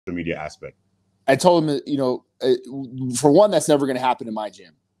media aspect. I told him, you know, for one, that's never going to happen in my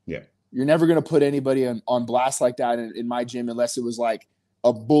gym. Yeah. You're never going to put anybody on blast like that in my gym unless it was like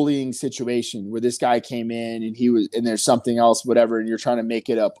a bullying situation where this guy came in and there's something else, whatever, and you're trying to make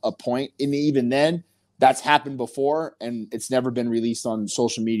it a point. And even then, that's happened before, and it's never been released on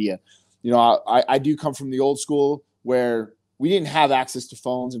social media. You know, I do come from the old school where we didn't have access to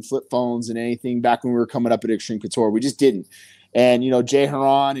phones and flip phones and anything back when we were coming up at Extreme Couture. We just didn't. And, you know, Jay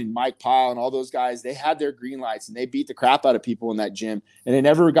Haran and Mike Pyle and all those guys, they had their green lights and they beat the crap out of people in that gym, and it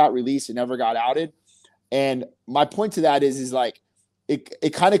never got released. It never got outed. And my point to that is like,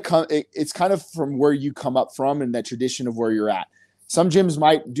 it's kind of from where you come up from and that tradition of where you're at. Some gyms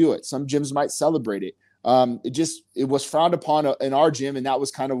might do it. Some gyms might celebrate it. It was frowned upon in our gym. And that was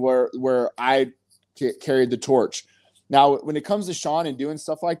kind of where I carried the torch. Now, when it comes to Sean and doing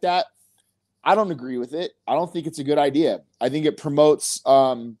stuff like that, I don't agree with it. I don't think it's a good idea. I think it promotes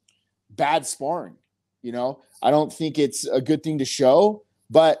bad sparring. You know, I don't think it's a good thing to show.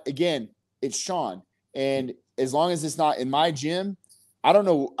 But again, it's Sean. And as long as it's not in my gym, I don't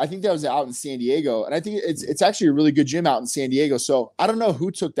know. I think that was out in San Diego. And I think it's actually a really good gym out in San Diego. So I don't know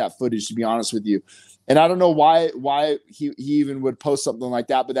who took that footage, to be honest with you. And I don't know why he even would post something like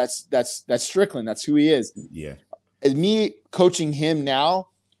that. But that's Strickland. That's who he is. Yeah. And me coaching him now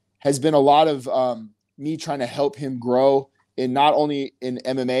has been a lot of me trying to help him grow in not only in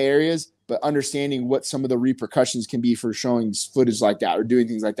MMA areas, but understanding what some of the repercussions can be for showing footage like that or doing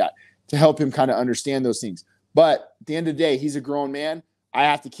things like that to help him kind of understand those things. But at the end of the day, he's a grown man. I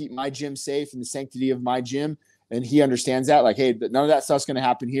have to keep my gym safe and the sanctity of my gym. And he understands that. Like, hey, none of that stuff's going to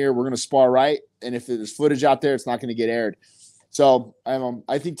happen here. We're going to spar right. And if there's footage out there, it's not going to get aired. So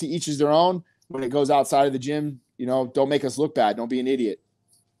I think to each is their own. When it goes outside of the gym, you know, don't make us look bad. Don't be an idiot.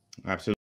 Absolutely.